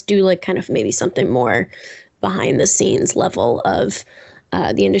 He must do like kind of maybe something more behind the scenes level of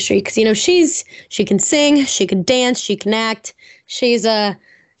the industry. Because, she can sing, she can dance, she can act. I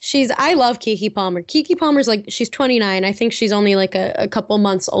love Keke Palmer. Keke Palmer's like, she's 29. I think she's only like a couple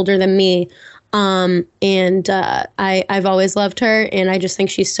months older than me. I've always loved her, and I just think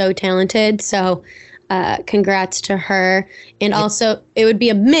she's so talented. So congrats to her. And also, it would be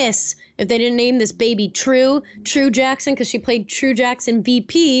a miss if they didn't name this baby True Jackson, because she played True Jackson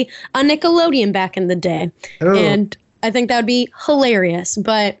VP on Nickelodeon back in the day. Ooh. And I think that would be hilarious.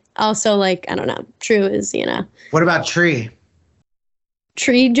 But also, like, I don't know. True is, What about Tree?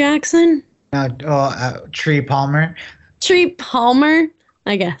 Tree Jackson? No, Tree Palmer. Tree Palmer,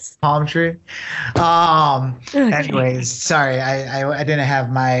 I guess. Palm tree. Okay. Anyways, sorry, I didn't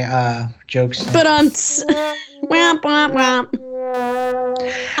have my jokes. But wamp wamp wamp.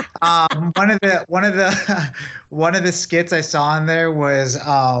 One of the skits I saw in there was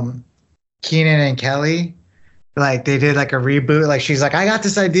Keenan and Kelly. Like they did like a reboot. Like she's like, I got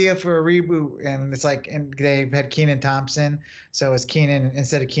this idea for a reboot, and it's like, and they had Kenan Thompson, so it was Keenan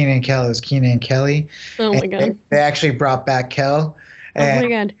instead of Keenan and Kelly, it was Keenan and Kelly. Oh my god! They actually brought back Kel. Oh my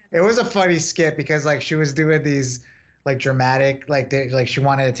god! It was a funny skit because like she was doing these like dramatic, like she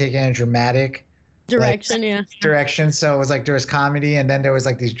wanted to take it in a dramatic direction, direction. So it was like there was comedy, and then there was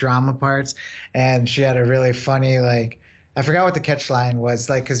like these drama parts, and she had a really funny like I forgot what the catch line was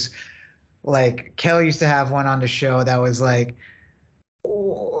like because. Like Kelly used to have one on the show that was like,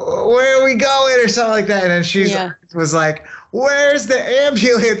 "Where are we going?" or something like that, and then she was like, "Where's the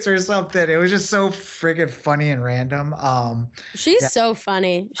ambulance?" or something. It was just so freaking funny and random. She's so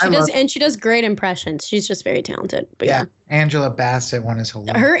funny. She does great impressions. She's just very talented. But yeah. Angela Bassett one is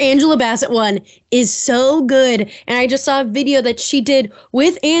hilarious. Her Angela Bassett one is so good. And I just saw a video that she did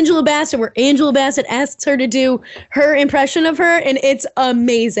with Angela Bassett where Angela Bassett asks her to do her impression of her, and it's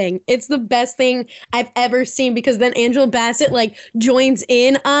amazing. It's the best thing I've ever seen because then Angela Bassett like joins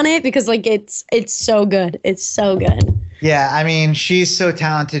in on it because like it's so good. It's so good. Yeah, I mean, she's so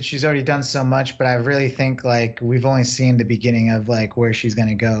talented. She's already done so much, but I really think like we've only seen the beginning of like where she's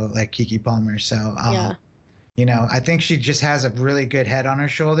gonna go, like Keke Palmer. So you know, I think she just has a really good head on her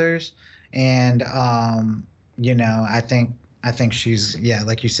shoulders, and you know, I think she's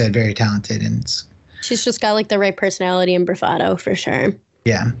like you said, very talented, and she's just got like the right personality and bravado for sure.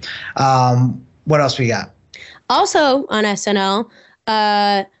 Yeah. What else we got? Also on SNL,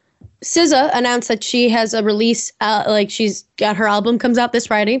 SZA announced that she has a release, like she's got her album comes out this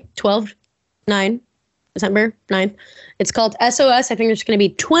Friday, December 9th. It's called SOS. I think there's going to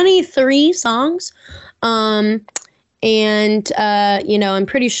be 23 songs. And, you know, I'm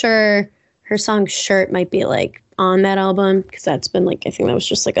pretty sure her song Shirt might be like on that album because that's been like, I think that was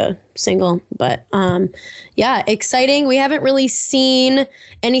just like a single. But yeah, exciting. We haven't really seen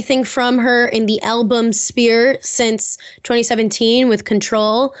anything from her in the album sphere since 2017 with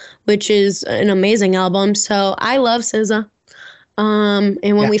Control, which is an amazing album. So I love SZA.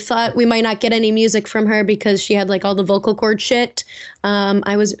 And when we thought we might not get any music from her because she had like all the vocal cord shit,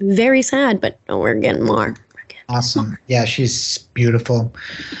 I was very sad, but we're getting more. Awesome. Yeah, she's beautiful.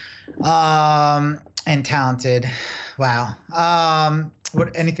 And talented. Wow.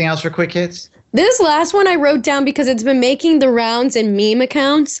 What? Anything else for quick hits? This last one I wrote down because it's been making the rounds in meme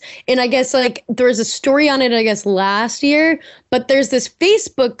accounts. And I guess like there was a story on it, I guess, last year. But there's this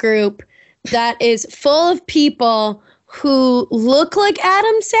Facebook group that is full of people who look like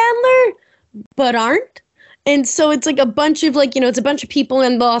Adam Sandler, but aren't. And so it's like a bunch of like, you know, it's a bunch of people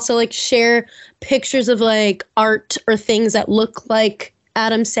and they'll also like share pictures of like art or things that look like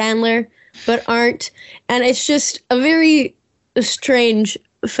Adam Sandler, but aren't. And it's just a very strange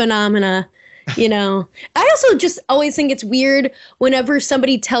phenomena, you know. I also just always think it's weird whenever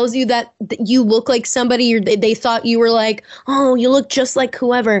somebody tells you that you look like somebody or they thought you were like, oh, you look just like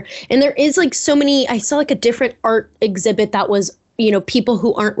whoever. And there is like so many, I saw like a different art exhibit that was, you know, people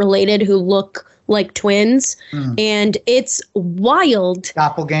who aren't related who look like twins. And it's wild.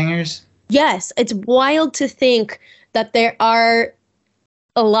 Doppelgangers? Yes, it's wild to think that there are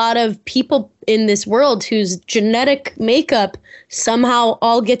a lot of people in this world whose genetic makeup somehow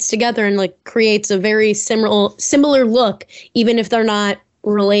all gets together and like creates a very similar look, even if they're not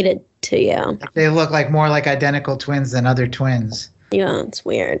related to you. They look like more like identical twins than other twins. Yeah, it's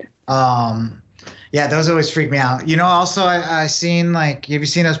weird. Yeah, those always freak me out. You know, also I seen like, have you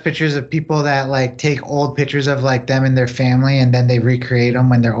seen those pictures of people that like take old pictures of like them and their family and then they recreate them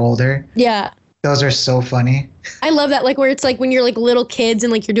when they're older? Yeah. Those are so funny. I love that, like where it's like when you're like little kids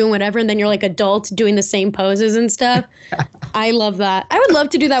and like you're doing whatever and then you're like adults doing the same poses and stuff. I love that. I would love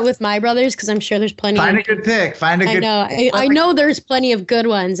to do that with my brothers because I'm sure there's plenty. Find a good pick. Find a good. I know there's plenty of good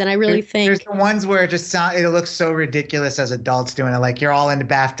ones, and I really think there's the ones where it looks so ridiculous as adults doing it. Like you're all in the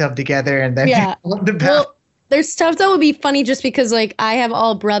bathtub together, and then well, there's stuff that would be funny just because like I have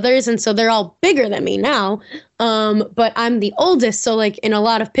all brothers and so they're all bigger than me now. But I'm the oldest. So like in a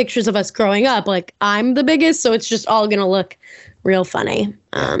lot of pictures of us growing up, like I'm the biggest. So it's just all going to look real funny.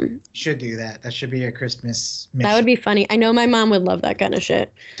 Should do that. That should be your Christmas mission. That would be funny. I know my mom would love that kind of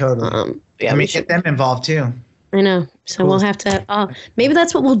shit. Totally. Yeah, we get them involved too. I know. So we'll have to, maybe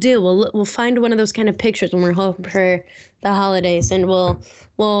that's what we'll do. We'll find one of those kind of pictures when we're home for the holidays and we'll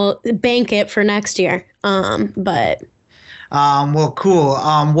bank it for next year. But Well, cool.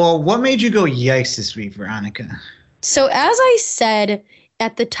 Well, what made you go yikes this week, Veronica? So as I said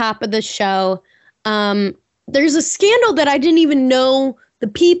at the top of the show, there's a scandal that I didn't even know the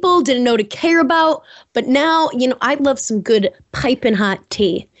people didn't know to care about. But now, I love some good piping hot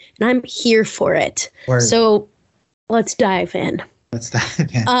tea, and I'm here for it. Word. So let's dive in.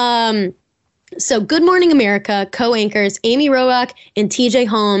 So Good Morning America co-anchors Amy Robach and TJ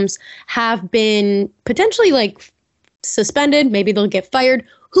Holmes have been potentially suspended. Maybe they'll get fired.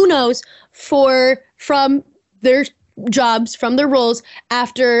 Who knows? From their jobs, from their roles,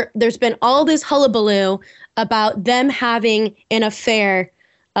 after there's been all this hullabaloo about them having an affair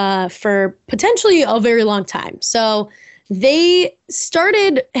for potentially a very long time. So they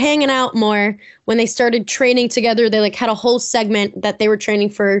started hanging out more when they started training together. They had a whole segment that they were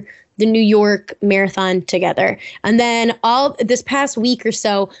training for the New York Marathon together. And then all this past week or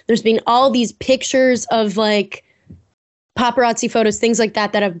so, there's been all these pictures of paparazzi photos, things like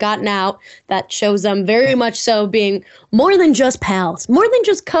that have gotten out that shows them very much so being more than just pals, more than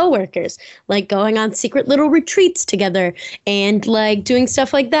just coworkers, going on secret little retreats together and doing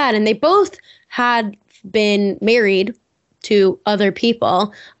stuff like that. And they both had been married to other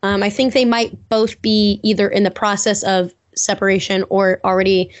people. I think they might both be either in the process of separation or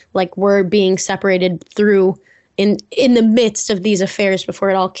already were being separated through in the midst of these affairs before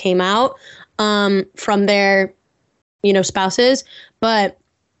it all came out from their spouses. But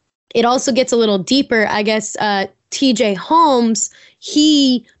it also gets a little deeper. I guess TJ Holmes,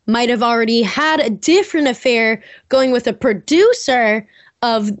 he might have already had a different affair going with a producer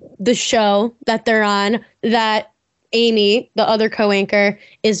of the show that they're on, that Amy, the other co-anchor,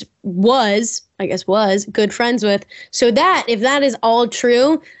 was good friends with. So that, if that is all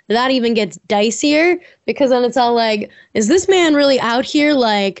true, that even gets dicier, because then it's all is this man really out here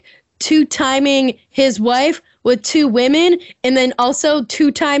two-timing his wife with two women, and then also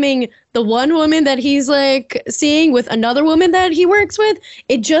two-timing the one woman that he's seeing with another woman that he works with?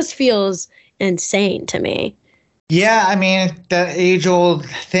 It just feels insane to me. Yeah, I mean, the age-old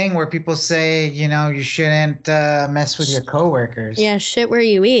thing where people say, you shouldn't mess with your coworkers. Yeah, shit where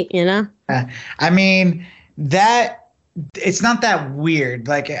you eat, I mean, it's not that weird.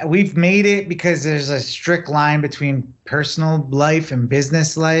 We've made it because there's a strict line between personal life and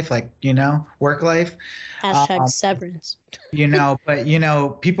business life, work life. Hashtag severance. But,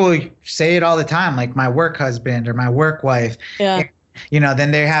 people say it all the time, my work husband or my work wife. Yeah.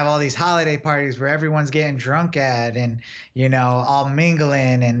 Then they have all these holiday parties where everyone's getting drunk at and, all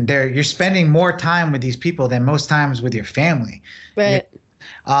mingling, and you're spending more time with these people than most times with your family. Right.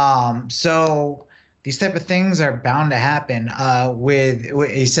 So these type of things are bound to happen.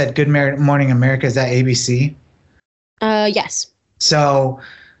 You said Good Morning America, is that ABC? Yes. So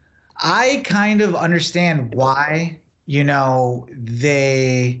I kind of understand why,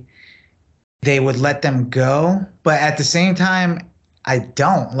 they would let them go, but at the same time, I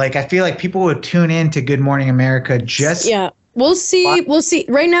don't. I feel like people would tune in to Good Morning America just. Yeah, we'll see. We'll see.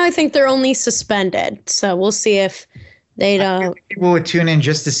 Right now, I think they're only suspended, so we'll see if they don't. People would tune in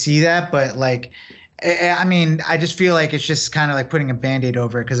just to see that, but I mean, I just feel like it's just kind of putting a Band-Aid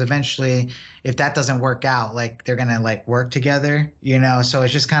over it, because eventually, if that doesn't work out, they're gonna work together, So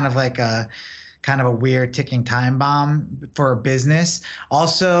it's just kind of a weird ticking time bomb for a business.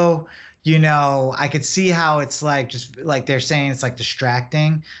 Also, I could see how it's they're saying it's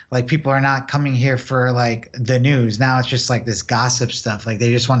distracting. People are not coming here for the news. Now it's just this gossip stuff. They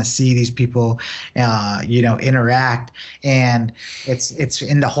just want to see these people, interact. And it's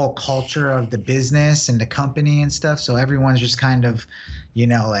in the whole culture of the business and the company and stuff. So everyone's just kind of,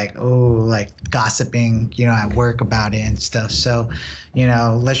 gossiping, at work about it and stuff. So,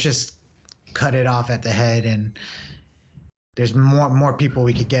 let's just cut it off at the head, and there's more people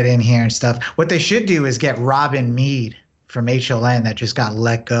we could get in here and stuff. What they should do is get Robin Meade from HLN that just got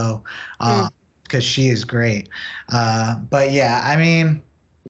let go, because she is great. But yeah, I mean,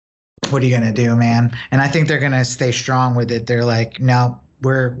 what are you gonna do, man? And I think they're gonna stay strong with it. They're no,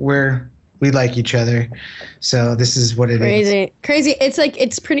 we like each other, so this is what it is. Crazy. It's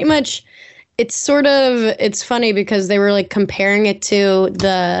it's pretty much. It's funny because they were comparing it to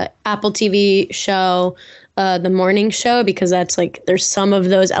the Apple TV show, The Morning Show, because that's there's some of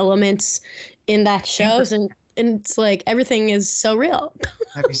those elements in that show, and it's everything is so real.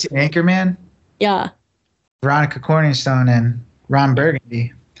 Have you seen Anchorman? Yeah. Veronica Corningstone and Ron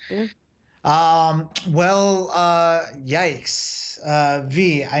Burgundy. Yeah. Yikes.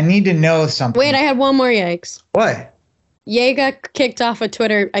 V, I need to know something. Wait, I had one more yikes. What? Ye got kicked off of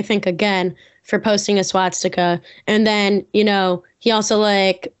Twitter, I think, again, for posting a swastika. And then, he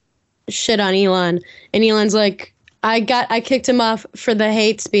also shit on Elon. And Elon's I kicked him off for the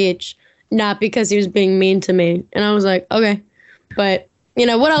hate speech, not because he was being mean to me. And I was like, okay, but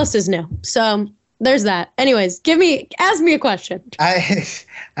what else is new? So there's that. Anyways, ask me a question.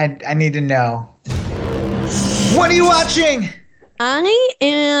 I need to know. What are you watching? I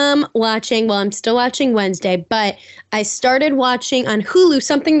am watching, well, I'm still watching Wednesday, but I started watching on Hulu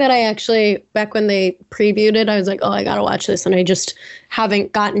something that I actually, back when they previewed it, I was like, oh, I gotta watch this, and I just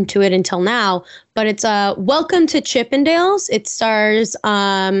haven't gotten to it until now. But it's Welcome to Chippendales. It stars,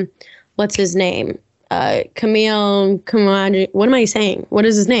 what's his name? Camille, what am I saying? What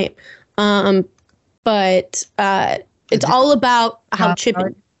is his name? But it's all about how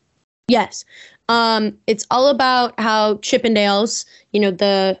Yes. It's all about how Chippendales,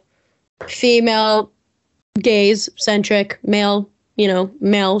 the female gaze centric male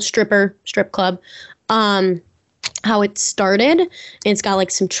strip club, how it started. And it's got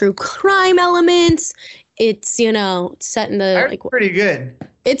like some true crime elements. It's, set in the pretty good.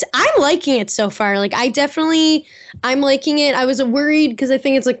 I'm liking it so far. Like I'm liking it. I was worried because I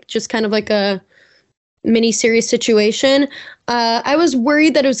think it's like just kind of like a mini-series situation. I was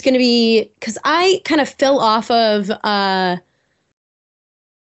worried that it was going to be, because I kind of fell off of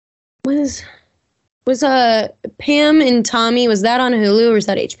was Pam and Tommy, was that on Hulu or was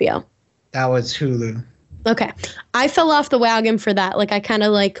that HBO? That was Hulu. Okay. I fell off the wagon for that. Like I kind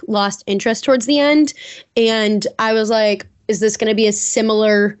of like lost interest towards the end, and I was like, is this going to be a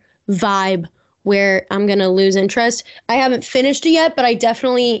similar vibe where I'm going to lose interest? I haven't finished it yet, but I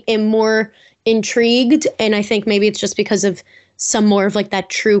definitely am more intrigued, and I think maybe it's just because of some more of like that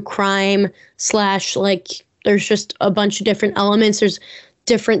true crime / like there's just a bunch of different elements. There's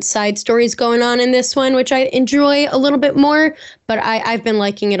different side stories going on in this one, which I enjoy a little bit more, but I've been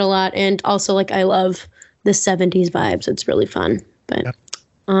liking it a lot. And also like I love the 70s vibes. It's really fun. But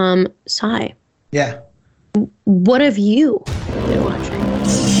Sai. Yeah. What have you been watching?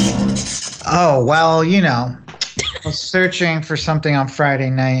 Oh, well, I was searching for something on Friday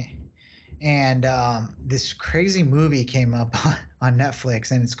night, and this crazy movie came up on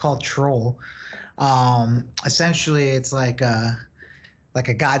Netflix, and it's called Troll. Essentially, it's like a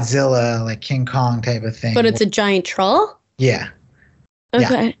Godzilla, like King Kong type of thing. But it's a giant troll? Yeah.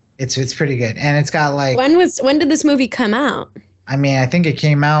 Okay. Yeah. It's pretty good, and it's got like. When did this movie come out? I mean, I think it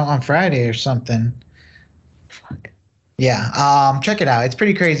came out on Friday or something. Fuck. Yeah. Check it out. It's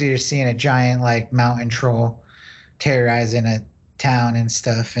pretty crazy to seeing a giant like mountain troll terrorizing a town and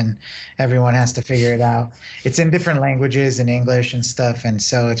stuff, and everyone has to figure it out. It's in different languages and English and stuff, and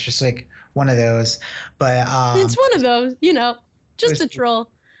so it's just like one of those. But it's one of those, just a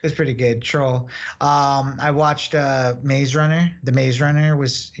troll. It's pretty good. Troll. I watched Maze Runner. The Maze Runner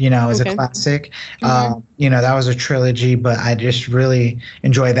was, is a classic. Mm-hmm. That was a trilogy, but I just really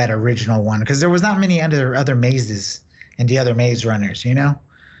enjoyed that original one because there was not many other mazes in the other Maze Runners.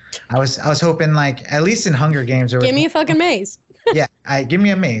 I was hoping like at least in Hunger Games. Give me a fucking maze. Yeah, give me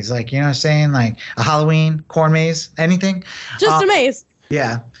a maze. Like, what I'm saying? Like a Halloween corn maze, anything. Just a maze.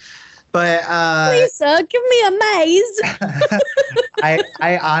 Yeah. But Lisa, give me a maze.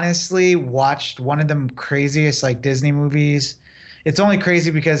 I honestly watched one of the craziest like Disney movies. It's only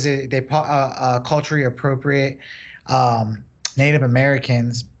crazy because they culturally appropriate Native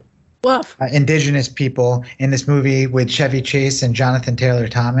Americans, indigenous people in this movie with Chevy Chase and Jonathan Taylor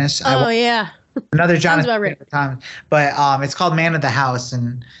Thomas. Oh yeah, another Jonathan Taylor Thomas. But it's called Man of the House,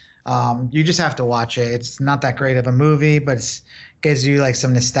 and you just have to watch it. It's not that great of a movie, but it's gives you like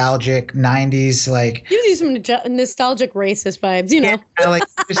some nostalgic 90s like gives you some nostalgic racist vibes, Yeah, like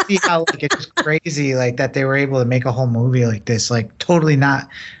just see how like it's just crazy like that they were able to make a whole movie like this, like totally not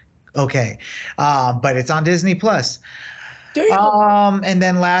okay. But it's on Disney Plus. And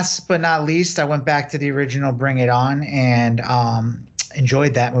then last but not least, I went back to the original Bring It On and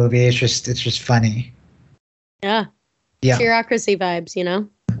enjoyed that movie. It's just funny. Yeah. Bureaucracy vibes,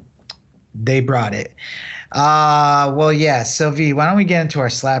 They brought it. Well, yeah. So, V, why don't we get into our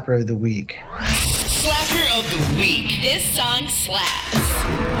slapper of the week? Slapper of the week. This song slaps.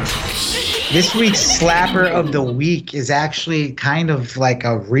 This week's slapper of the week is actually kind of like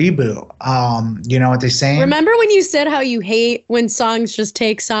a reboot. You know what they're saying? Remember when you said how you hate when songs just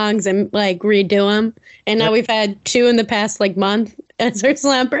take songs and like redo them? And now we've had 2 in the past like month as our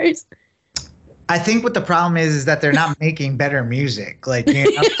slappers. I think what the problem is that they're not making better music. Like,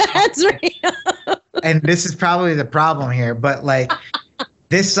 That's right. And this is probably the problem here. But like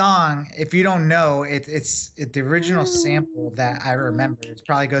this song, if you don't know, it's the original sample that I remember. It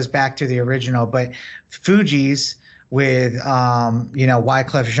probably goes back to the original. But Fugees with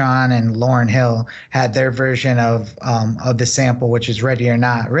Wyclef Jean and Lauryn Hill had their version of the sample, which is Ready or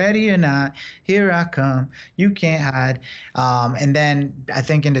Not, here I come, you can't hide. And then I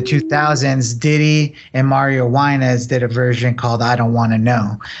think in the 2000s, Diddy and Mario Winans did a version called I Don't Want to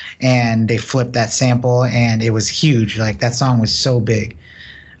Know, and they flipped that sample, and it was huge. Like, that song was so big.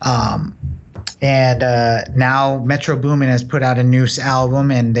 And now Metro Boomin has put out a new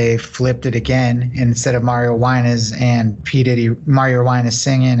album, and they flipped it again. And instead of Mario Winans and Mario Winans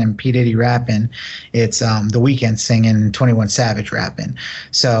singing and P. Diddy rapping, it's The Weeknd singing and 21 Savage rapping.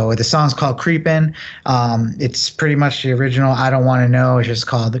 So the song's called Creepin'. It's pretty much the original I Don't Want to Know. It's just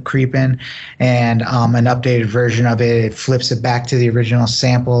called The Creepin'. And an updated version of it, it flips it back to the original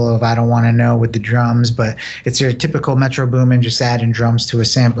sample of I Don't Want to Know with the drums. But it's your typical Metro Boomin, just adding drums to a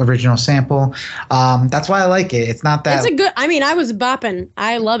original sample. That's why I like it. It's not that. It's a good. I mean, I was bopping.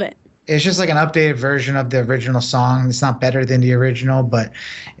 I love it. It's just like an updated version of the original song. It's not better than the original, but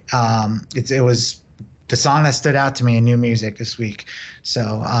it was the song that stood out to me in new music this week.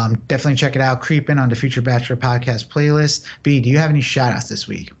 So definitely check it out. Creepin' on the Future Bachelor podcast playlist. B, do you have any shout outs this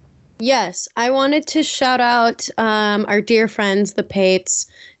week? Yes, I wanted to shout out our dear friends, the Pates,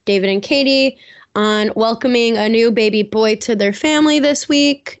 David and Katie, on welcoming a new baby boy to their family this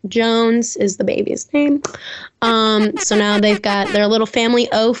week. Jones is the baby's name. So now they've got their little family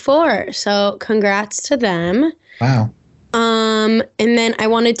 04. So congrats to them. Wow. And then I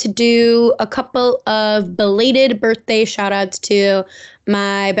wanted to do a couple of belated birthday shout outs to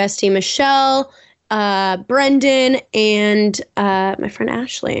my bestie Michelle, Brendan, and my friend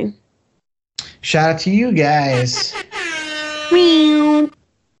Ashley. Shout out to you guys. Meow.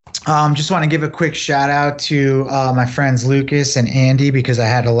 Just want to give a quick shout out to my friends Lucas and Andy, because I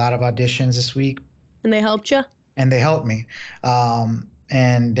had a lot of auditions this week. And they helped you? And they helped me.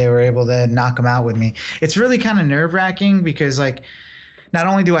 And they were able to knock them out with me. It's really kind of nerve wracking because, like, not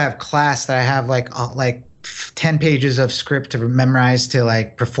only do I have class that I have like 10 pages of script to memorize to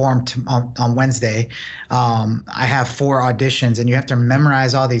like perform on Wednesday. I have 4 auditions, and you have to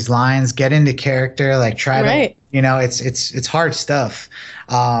memorize all these lines, get into character, like try to, it's hard stuff.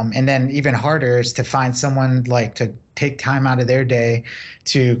 And then even harder is to find someone like to take time out of their day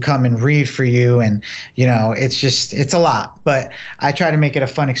to come and read for you. And, it's a lot, but I try to make it a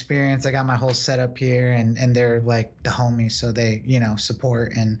fun experience. I got my whole setup here, and they're like the homies. So they,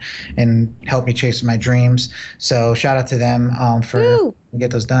 support and help me chase my dreams. So shout out to them for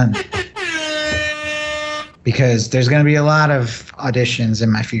get those done. Because there's going to be a lot of auditions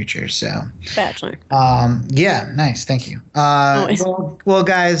in my future. So Bachelor. Yeah, nice. Thank you. Well,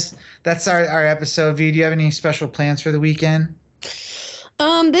 guys, that's our episode. V, do you have any special plans for the weekend?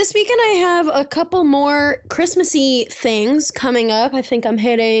 This weekend I have a couple more Christmassy things coming up. I think I'm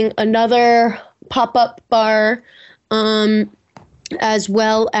hitting another pop-up bar, as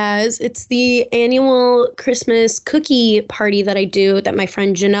well as it's the annual Christmas cookie party that I do that my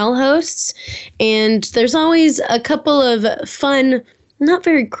friend Janelle hosts. And there's always a couple of fun, not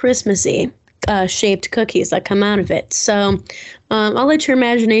very Christmassy shaped cookies that come out of it. So I'll let your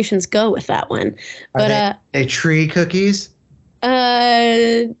imaginations go with that one. Are they tree cookies?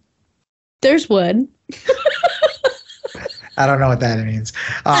 There's wood. I don't know what that means.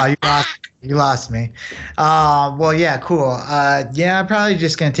 You lost me. Well, yeah, cool. I'm probably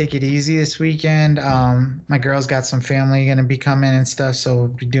just going to take it easy this weekend. My girl's got some family going to be coming and stuff, so we'll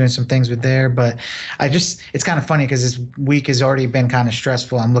be doing some things with there. But it's kind of funny because this week has already been kind of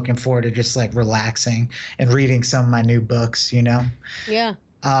stressful. I'm looking forward to just like relaxing and reading some of my new books, Yeah.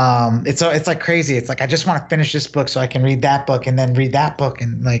 It's like crazy. It's like I just want to finish this book so I can read that book and then read that book.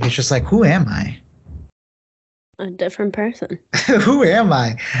 And like, it's just like, who am I? A different person. Who am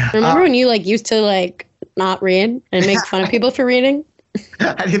I? Remember when you used to not read and make fun of people for reading?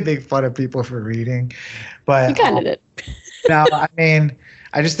 I didn't make fun of people for reading, but you kind of did. No, I mean,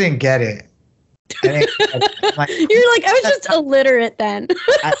 I just didn't get it. You're like, I was just illiterate then.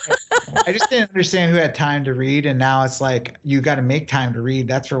 I just didn't understand who had time to read, and now it's like you got to make time to read.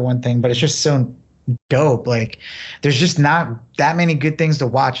 That's for one thing, but it's just so dope. Like, there's just not that many good things to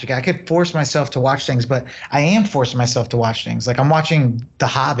watch. Like, I could force myself to watch things, but I am forcing myself to watch things. Like, I'm watching The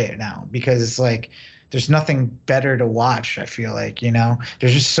Hobbit now because it's like there's nothing better to watch. I feel like,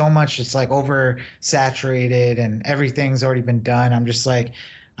 there's just so much. It's like oversaturated and everything's already been done. I'm just like,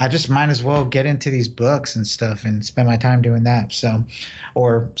 I just might as well get into these books and stuff and spend my time doing that. So,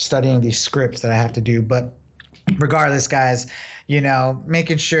 or studying these scripts that I have to do. But regardless, guys,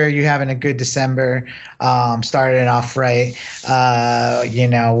 making sure you're having a good December, starting off right.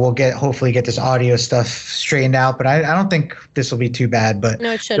 We'll hopefully get this audio stuff straightened out, but I don't think this will be too bad, but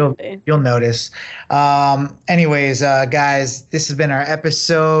no, it shouldn't be. You'll notice. Anyways, guys, this has been our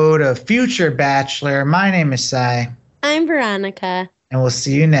episode of Future Bachelor. My name is Sai. I'm Veronica. And we'll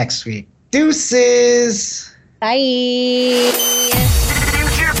see you next week. Deuces! Bye!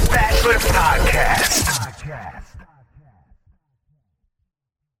 Future Bachelor Podcast.